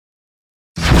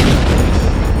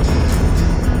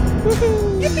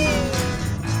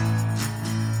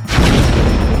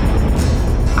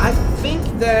I think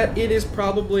that it is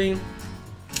probably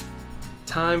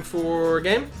time for a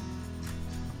game.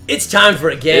 It's time for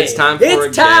a game. It's time for a game.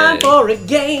 It's time for a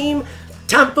game.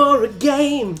 Time for a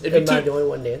game. If Am I the only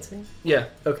one dancing? Yeah.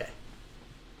 Okay.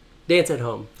 Dance at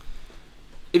home.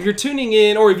 If you're tuning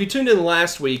in, or if you tuned in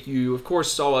last week, you of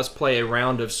course saw us play a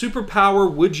round of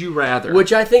Superpower Would You Rather.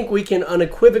 Which I think we can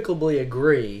unequivocally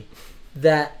agree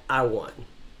that I won.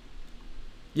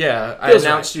 Yeah, I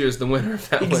announced you as the winner of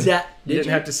that one. You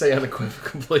didn't have to say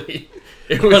unequivocally.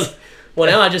 It was... Well,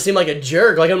 now I just seem like a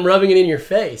jerk, like I'm rubbing it in your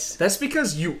face. That's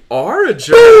because you are a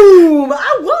jerk. Boom!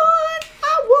 I won!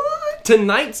 I won!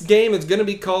 Tonight's game is going to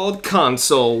be called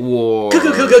Console Wars.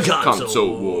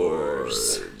 Console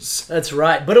Wars. That's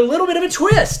right, but a little bit of a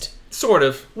twist. Sort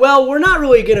of. Well, we're not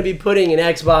really going to be putting an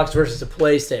Xbox versus a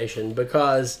PlayStation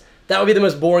because that would be the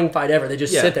most boring fight ever. They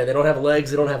just sit there. They don't have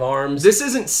legs. They don't have arms. This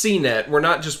isn't CNET. We're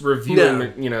not just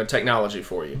reviewing, technology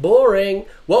for you. Boring.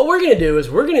 What we're going to do is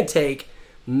we're going to take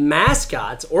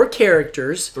mascots or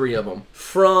characters, 3 of them,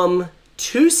 from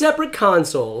 2 separate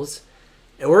consoles,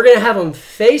 and we're going to have them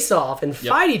face off and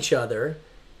fight each other,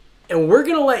 and we're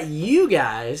going to let you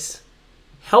guys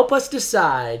help us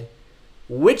decide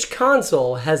which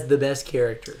console has the best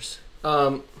characters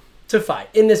to fight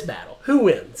in this battle. Who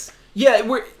wins?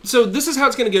 Yeah, so this is how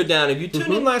it's going to go down. If you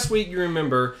tuned in last week, you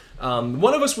remember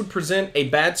one of us would present a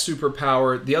bad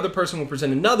superpower, the other person would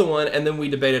present another one, and then we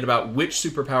debated about which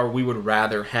superpower we would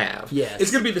rather have. Yes. It's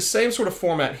going to be the same sort of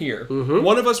format here.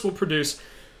 One of us will produce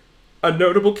a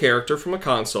notable character from a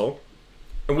console,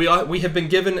 and we have been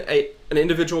given an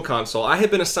individual console. I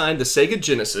have been assigned the Sega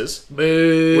Genesis,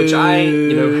 which I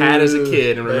had as a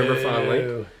kid and remember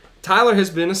fondly. Tyler has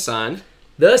been assigned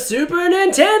the Super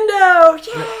Nintendo.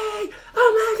 Yay!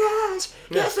 Oh my gosh,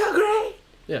 you're so great.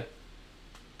 Yeah.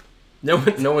 No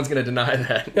one's going to deny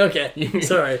that. Okay,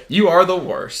 sorry. You are the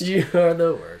worst. You are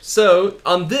the worst. So,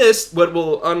 on this, what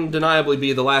will undeniably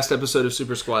be the last episode of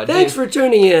Super Squad. Thanks for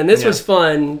tuning in. This was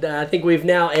fun. I think we've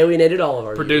now alienated all of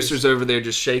our producers over there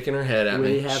just shaking her head at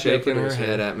me. Shaking her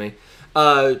head at me.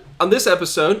 On this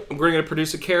episode, we're going to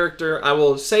produce a character. I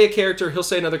will say a character. He'll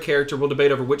say another character. We'll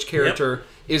debate over which character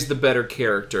is the better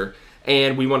character.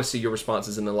 And we want to see your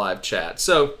responses in the live chat.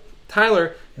 So,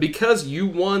 Tyler, because you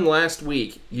won last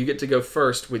week, you get to go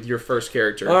first with your first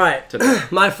character. All right.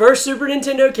 My first Super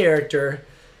Nintendo character,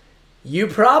 you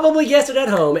probably guessed it at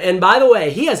home. And by the way,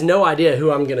 he has no idea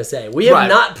who I'm going to say. We have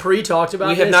not pre-talked about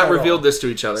this. We have not revealed this to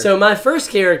each other. So my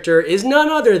first character is none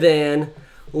other than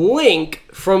Link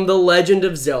from The Legend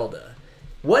of Zelda.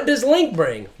 What does Link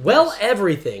bring? Well,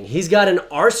 everything. He's got an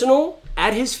arsenal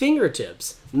at his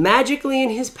fingertips, magically in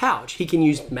his pouch. He can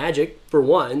use magic, for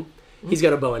one. He's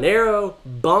got a bow and arrow,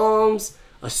 bombs,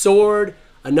 a sword,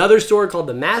 another sword called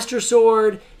the Master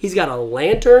Sword. He's got a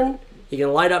lantern. He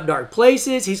can light up dark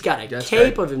places. He's got a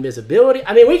cape of invisibility.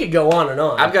 I mean, we could go on and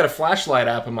on. I've got a flashlight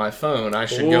app on my phone. I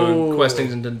should go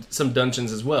questing into some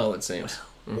dungeons as well, it seems.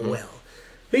 Well,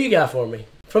 who you got for me?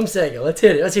 From Sega. Let's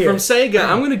hit it. Let's hear it. From Sega,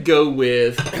 I'm going to go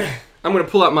with... I'm going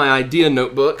to pull out my idea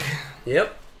notebook.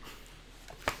 Yep.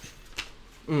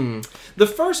 The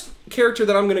first character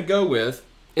that I'm going to go with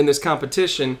in this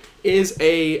competition is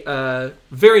a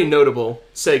very notable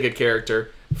Sega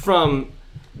character from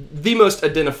the most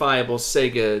identifiable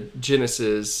Sega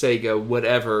Genesis, Sega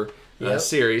whatever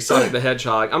series, Sonic the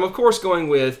Hedgehog. I'm of course going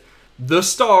with the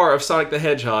star of Sonic the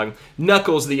Hedgehog,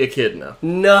 Knuckles the Echidna.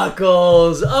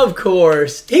 Knuckles, of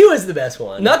course. He was the best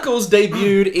one. Knuckles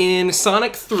debuted in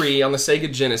Sonic 3 on the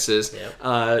Sega Genesis.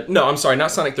 No, I'm sorry,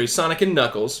 not Sonic 3, Sonic and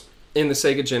Knuckles in the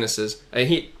Sega Genesis.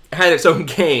 He had its own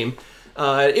game.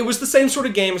 It was the same sort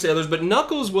of game as the others, but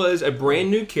Knuckles was a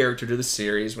brand new character to the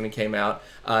series when it came out.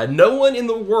 No one in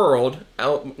the world,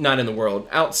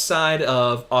 outside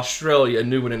of Australia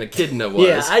knew what an echidna was.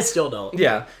 Yeah, I still don't.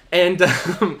 Yeah, and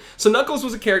so Knuckles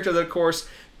was a character that, of course,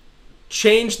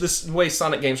 changed the way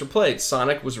Sonic games were played.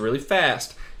 Sonic was really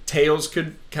fast. Tails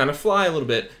could kind of fly a little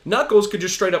bit. Knuckles could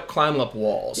just straight up climb up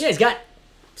walls. Yeah, he's got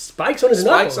spikes on his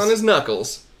knuckles. Spikes on his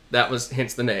knuckles. That was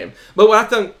hence the name. But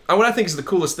what I think is the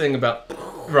coolest thing about...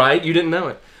 Right? You didn't know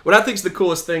it. What I think is the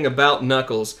coolest thing about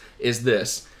Knuckles is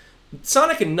this.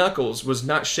 Sonic and Knuckles was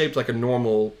not shaped like a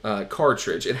normal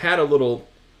cartridge. It had a little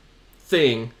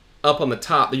thing up on the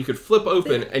top that you could flip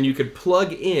open and you could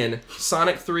plug in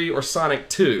Sonic 3 or Sonic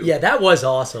 2. Yeah, that was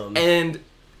awesome. And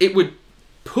it would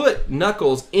put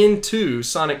Knuckles into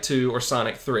Sonic 2 or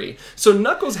Sonic 3. So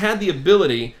Knuckles had the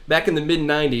ability, back in the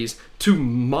mid-90s, to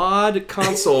mod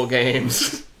console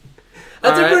games.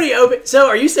 That's a pretty open... So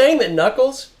are you saying that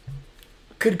Knuckles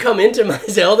could come into my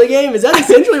Zelda game? Is that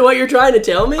essentially what you're trying to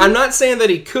tell me? I'm not saying that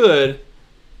he could,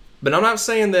 but I'm not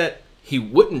saying that he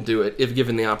wouldn't do it if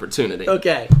given the opportunity.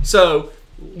 Okay. So,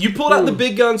 you pulled out the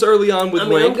big guns early on with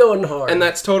Link. I'm going hard. And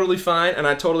that's totally fine, and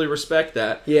I totally respect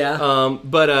that. Yeah.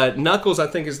 But Knuckles, I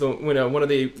think, is the one of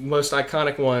the most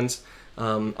iconic ones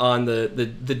on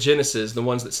the Genesis, the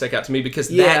ones that stick out to me, because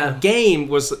that game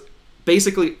was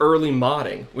basically early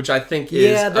modding, which I think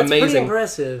is that's amazing. pretty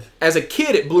impressive. As a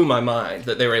kid, it blew my mind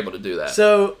that they were able to do that.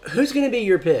 So, who's going to be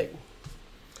your pick?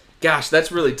 Gosh,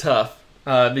 that's really tough.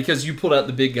 Because you pulled out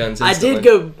the big guns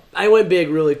instantly. I went big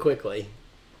really quickly.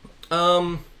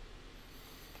 Whew.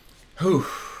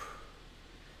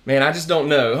 Man, I just don't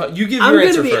know. You give I'm your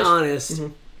answer gonna be first. honest.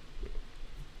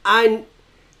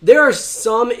 There are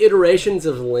some iterations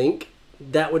of Link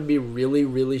that would be really,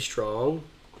 really strong,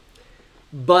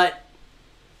 but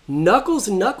Knuckles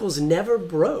never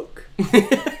broke.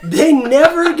 They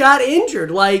never got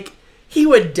injured. Like, he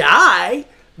would die,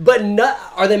 but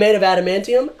are they made of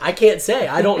adamantium? I can't say.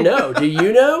 I don't know. Do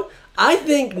you know? I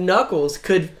think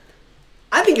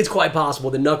it's quite possible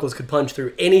that Knuckles could punch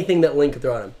through anything that Link could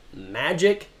throw at him.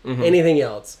 Magic, anything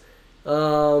else.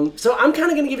 So I'm kind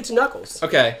of going to give it to Knuckles.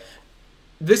 Okay.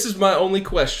 This is my only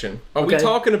question. Are we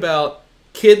talking about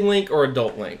Kid Link or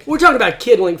Adult Link? We're talking about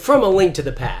Kid Link from A Link to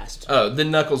the Past. Oh, then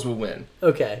Knuckles will win.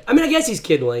 Okay. I mean, I guess he's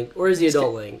Kid Link, or is he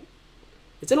Adult Link?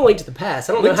 It's in A Link to the Past.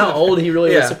 I don't know how old he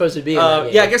really was supposed to be in that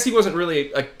game. Yeah, I guess he wasn't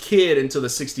really a kid until the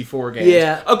 64 games.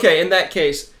 Yeah. Okay, in that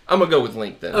case, I'm going to go with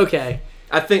Link then. Okay.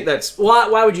 I think that's...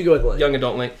 Why would you go with Link? Young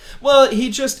Adult Link. Well, he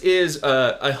just is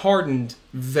a hardened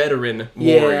veteran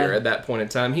warrior at that point in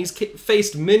time. He's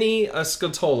faced many a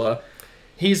Scatola.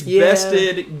 He's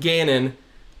bested Ganon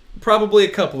probably a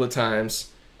couple of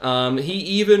times. He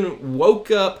even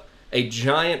woke up a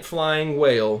giant flying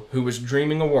whale who was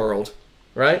dreaming a world,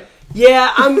 right?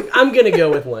 Yeah, I'm gonna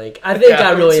go with Link. I think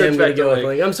I really am gonna go with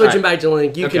Link. I'm switching back to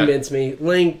Link. You convinced me.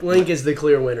 Link is the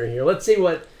clear winner here. Let's see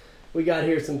what we got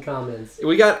here. Some comments.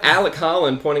 We got Alec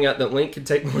Holland pointing out that Link could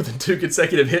take more than 2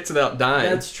 consecutive hits without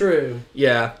dying. That's true.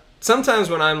 Yeah.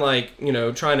 Sometimes when I'm like,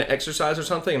 trying to exercise or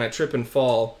something and I trip and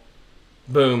fall,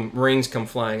 boom, rings come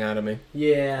flying out of me.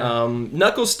 Yeah.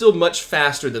 Knuckles still much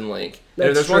faster than Link.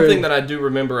 There's true. one thing that I do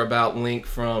remember about Link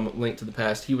from Link to the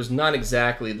Past. He was not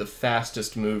exactly the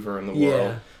fastest mover in the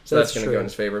world. So that's going to go in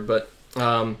his favor. But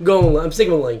I'm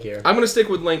sticking with Link here. I'm going to stick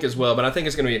with Link as well, but I think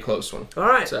it's going to be a close one. All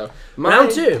right. So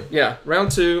round 2. Yeah,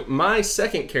 round 2. My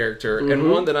second character, and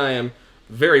one that I am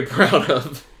very proud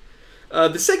of.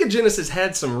 The Sega Genesis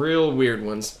had some real weird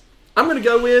ones. I'm going to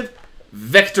go with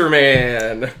Vector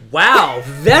Man. Wow,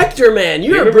 Vector Man.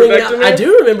 You remember Vector Man? I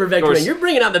do remember Vector Man. You're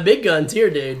bringing out the big guns here,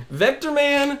 dude. Vector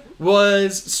Man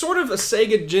was sort of a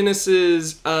Sega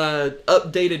Genesis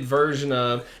updated version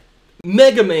of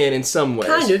Mega Man in some ways.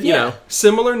 Kind of, yeah.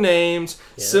 Similar names,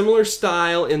 similar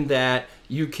style in that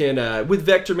you can, with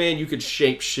Vector Man, you could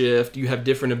shapeshift. You have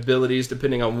different abilities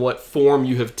depending on what form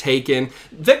you have taken.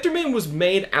 Vector Man was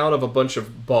made out of a bunch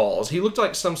of balls. He looked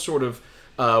like some sort of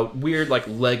weird like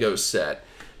Lego set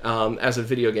as a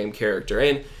video game character,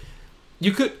 and I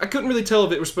couldn't really tell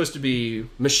if it was supposed to be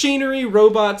machinery,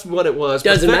 robots, what it was.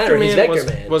 Doesn't matter. He's Vector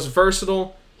Man. Was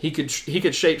versatile. He could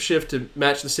shapeshift to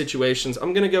match the situations.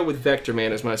 I'm gonna go with Vector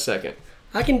Man as my second.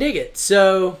 I can dig it.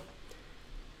 So,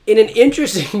 in an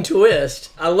interesting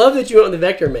twist, I love that you went with the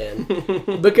Vector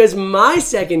Man because my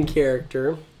second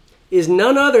character is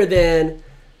none other than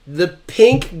the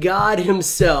Pink God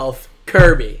himself,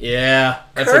 Kirby. Yeah,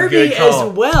 that's Kirby a good call.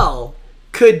 as well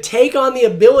could take on the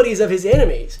abilities of his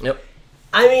enemies. Yep.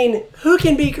 I mean, who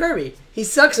can beat Kirby? He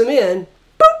sucks them in,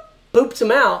 boop, poops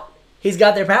them out. He's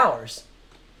got their powers.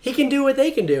 He can do what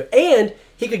they can do. And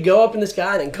he could go up in the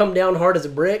sky and then come down hard as a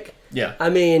brick. Yeah. I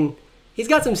mean, he's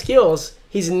got some skills.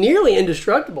 He's nearly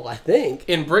indestructible, I think.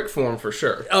 In brick form, for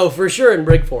sure. Oh, for sure in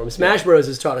brick form. Smash Bros.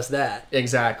 Has taught us that.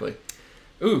 Exactly.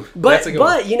 Ooh, but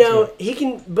he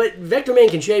can. But Vector Man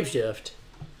can shapeshift.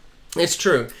 It's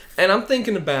true, and I'm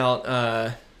thinking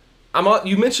about.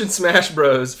 You mentioned Smash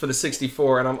Bros. For the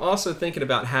 64, and I'm also thinking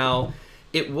about how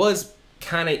it was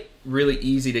kind of really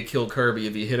easy to kill Kirby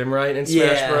if you hit him right in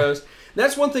Smash Bros.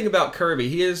 That's one thing about Kirby.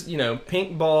 He is,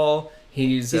 pink ball.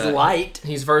 He's light.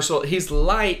 He's versatile. He's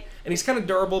light, and he's kind of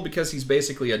durable because he's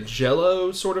basically a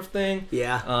Jello sort of thing.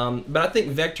 Yeah. But I think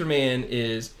Vector Man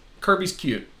is Kirby's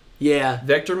cute. Yeah.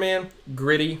 Vector Man,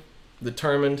 gritty,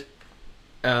 determined,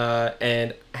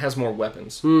 and has more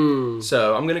weapons.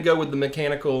 So I'm gonna go with the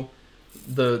mechanical,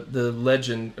 the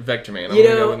legend Vector Man. I'm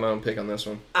gonna go with my own pick on this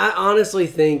one. I honestly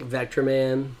think Vector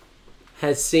Man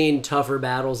has seen tougher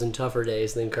battles and tougher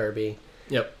days than Kirby.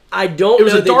 Yep. I don't It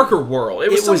was know a darker world.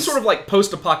 It was some sort of like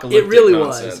post-apocalyptic It really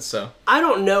nonsense. was. So I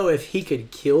don't know if he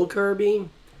could kill Kirby,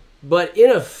 but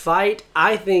in a fight,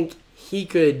 I think he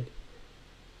could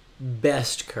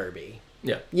best Kirby.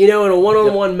 yeah. You know, in a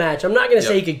one-on-one match. I'm not going to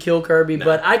say he could kill Kirby, No.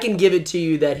 but I can give it to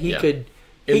you that he could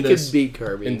beat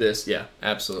Kirby. In this, yeah,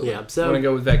 absolutely. Yeah, so I'm going to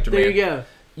go with Vector Man. there you go.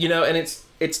 You know, and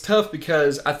it's tough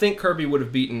because I think Kirby would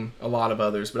have beaten a lot of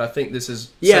others, but I think this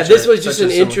is this was just an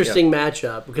interesting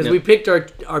matchup because we picked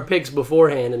our picks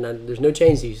beforehand, and there's no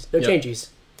changes. No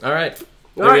changes. All right.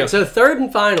 All right, so third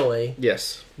and finally,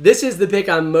 yes, this is the pick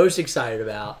I'm most excited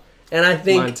about, and I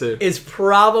think is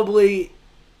probably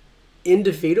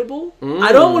indefeatable.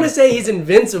 I don't want to say he's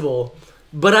invincible,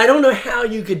 but I don't know how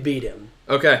you could beat him.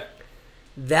 Okay.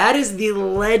 That is the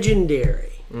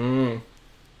legendary.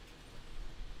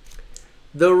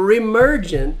 The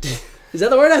Remergent. Is that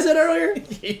the word I said earlier?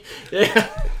 Yeah.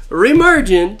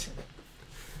 Remergent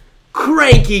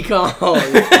Cranky Kong.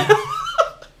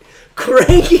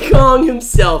 Cranky Kong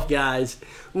himself, guys.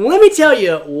 Let me tell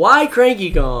you why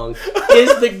Cranky Kong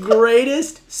is the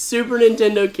greatest Super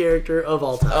Nintendo character of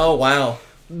all time. Oh, wow.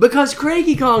 Because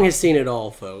Cranky Kong has seen it all,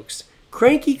 folks.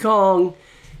 Cranky Kong,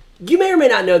 you may or may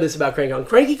not know this about Cranky Kong.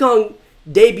 Cranky Kong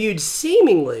debuted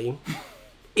seemingly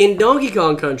in Donkey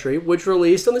Kong Country, which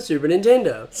released on the Super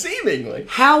Nintendo. Seemingly.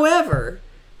 However,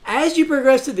 as you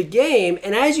progress through the game,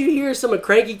 and as you hear some of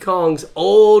Cranky Kong's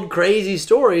old crazy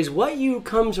stories, what you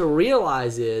come to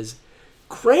realize is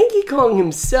Cranky Kong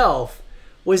himself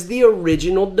was the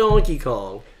original Donkey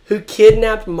Kong who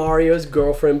kidnapped Mario's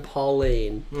girlfriend,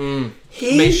 Pauline.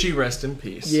 May she rest in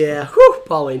peace. Yeah, whew,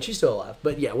 Pauline, she's still alive,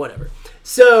 but yeah, whatever.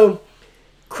 So,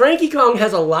 Cranky Kong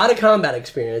has a lot of combat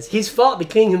experience. He's fought the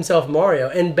king himself, Mario,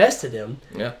 and bested him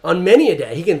on many a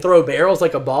day. He can throw barrels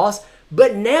like a boss,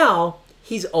 but now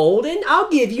he's old, and I'll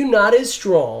give you not as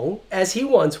strong as he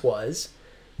once was.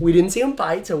 We didn't see him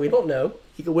fight, so we don't know.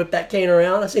 He could whip that cane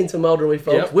around. I've seen some elderly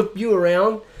folks whip you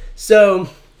around. So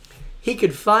he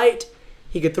could fight,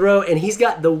 he could throw, and he's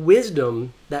got the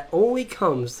wisdom that only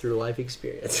comes through life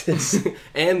experiences.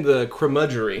 And the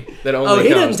curmudgeonry that only comes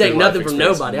he doesn't take through nothing life from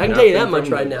experience. nobody. I can tell you that much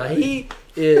right now. He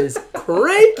is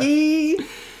cranky.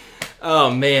 Oh,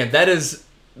 man, that is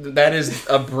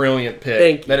a brilliant pick.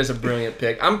 Thank you. That is a brilliant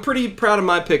pick. I'm pretty proud of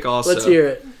my pick also. Let's hear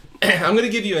it. I'm going to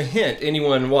give you a hint,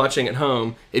 anyone watching at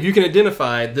home, if you can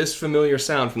identify this familiar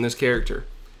sound from this character.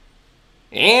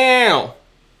 Ow!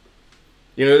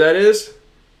 You know who that is?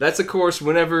 That's, of course,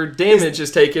 whenever damage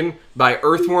is taken by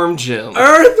Earthworm Jim.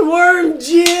 Earthworm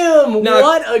Jim! Now,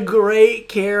 what a great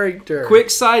character.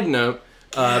 Quick side note,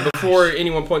 before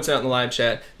anyone points out in the live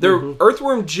chat, the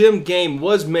Earthworm Jim game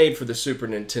was made for the Super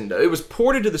Nintendo. It was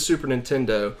ported to the Super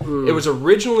Nintendo. It was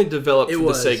originally developed for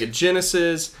the Sega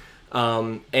Genesis.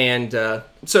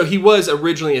 So he was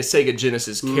originally a Sega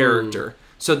Genesis character.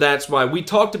 So that's why we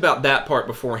talked about that part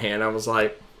beforehand. I was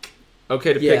like,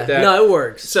 okay to pick that. No, it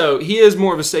works. So he is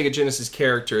more of a Sega Genesis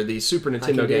character. The Super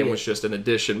Nintendo game was just an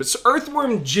addition. But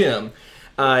Earthworm Jim,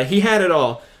 he had it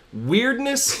all.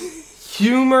 Weirdness,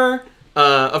 humor,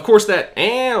 of course that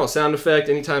ow sound effect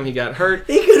anytime he got hurt.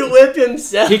 He could whip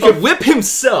himself. He could whip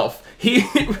himself.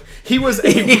 He was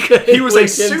a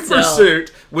super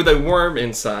suit with a worm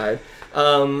inside.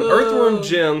 Earthworm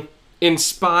Jim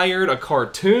inspired a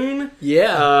cartoon,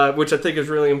 which I think is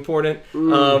really important,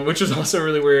 which is also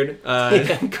really weird.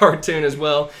 Cartoon as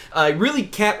well.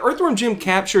 Earthworm Jim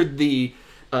captured the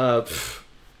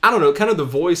I don't know, kind of the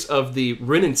voice of the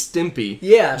Ren and Stimpy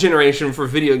generation for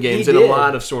video games in a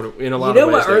lot of ways. You know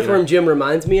what Earthworm Jim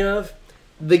reminds me of?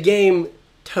 The game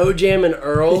Toe Jam and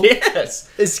Earl. Yes.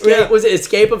 Was it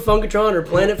Escape of Funkatron or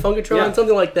Planet Funkatron?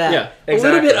 Something like that. Yeah,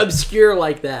 exactly. A little bit obscure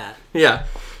like that. Yeah.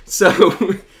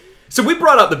 So we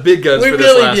brought out the big guns for this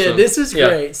really last did. one. This is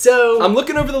great. So I'm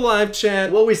looking over the live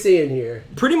chat. What we seeing here?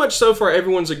 Pretty much so far,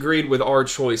 everyone's agreed with our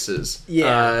choices.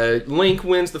 Yeah. Link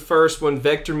wins the first one.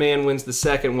 Vector Man wins the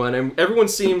second one. And everyone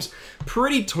seems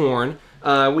pretty torn.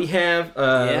 We have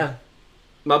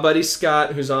my buddy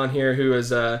Scott, who's on here, who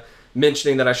is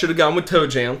mentioning that I should have gone with Toe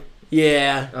Jam.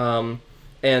 Yeah.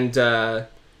 And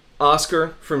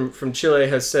Oscar from Chile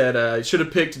has said should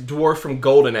have picked Dwarf from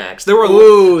Golden Axe. There were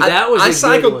I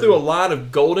cycled through a lot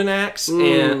of Golden Axe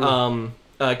and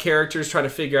characters trying to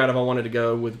figure out if I wanted to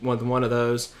go with one of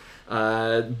those.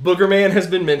 Booger Man has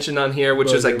been mentioned on here,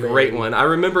 which is a great one. I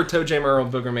remember Toe Jam Earl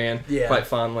Booger Man quite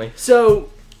fondly. So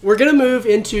we're gonna move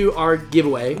into our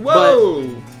giveaway.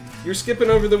 Whoa! You're skipping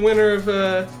over the winner of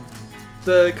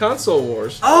the console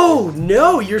wars. Oh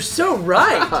no, you're so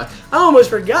right. I almost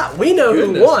forgot. We know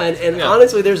who won, and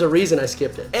honestly, there's a reason I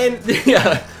skipped it. And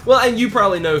and you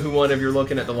probably know who won if you're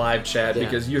looking at the live chat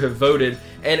because you have voted,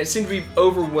 and it seemed to be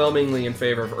overwhelmingly in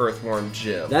favor of Earthworm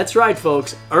Jim. That's right,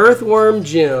 folks. Earthworm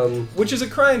Jim. Which is a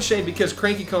crying shame because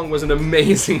Cranky Kong was an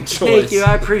amazing choice. Thank you.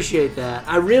 I appreciate that.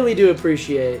 I really do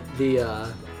appreciate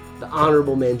the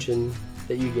honorable mention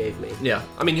that you gave me. Yeah.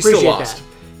 I mean, you still lost.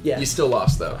 Yeah. You still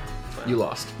lost, though. You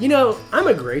lost. You know, I'm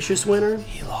a gracious winner.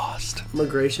 He lost. I'm a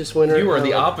gracious winner. You are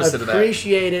the opposite of that. I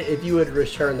appreciate it if you would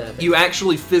return that. You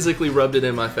actually physically rubbed it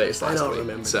in my face last week. I don't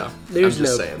remember. So, there's I'm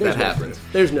just saying, that happened.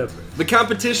 There's no proof. The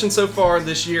competition so far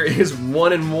this year is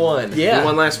 1-1. Yeah. You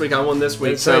won last week, I won this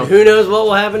week. So who knows what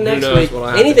will happen next week?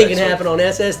 Anything can happen on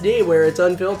SSD where it's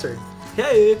unfiltered.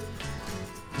 Hey.